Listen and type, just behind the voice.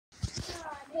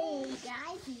Hey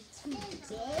guys, and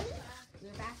today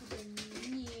we're back with a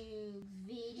new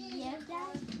video,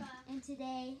 guys. And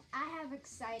today I have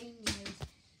exciting news.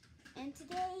 And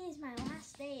today is my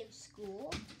last day of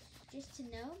school, just to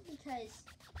know, because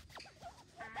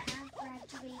I have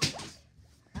graduated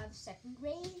of 2nd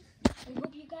grade. I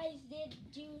hope you guys did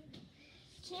too.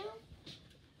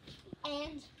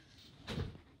 And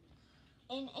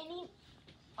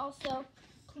also,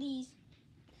 please.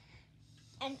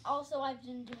 And also, I've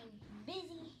been doing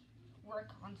busy work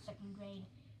on 2nd grade.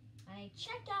 And I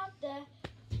checked out the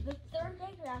 3rd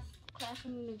grade class I'm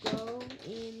gonna go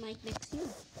in like next year.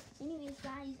 Anyways,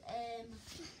 guys,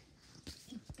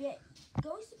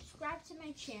 go subscribe to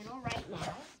my channel right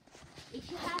now. If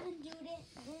you haven't done it,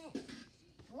 then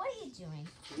what are you doing?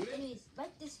 Anyways,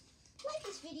 like this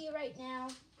video right now.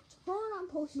 Turn on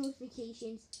post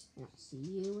notifications, and I'll see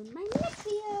you in my next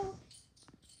video.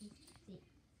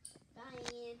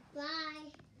 Bye.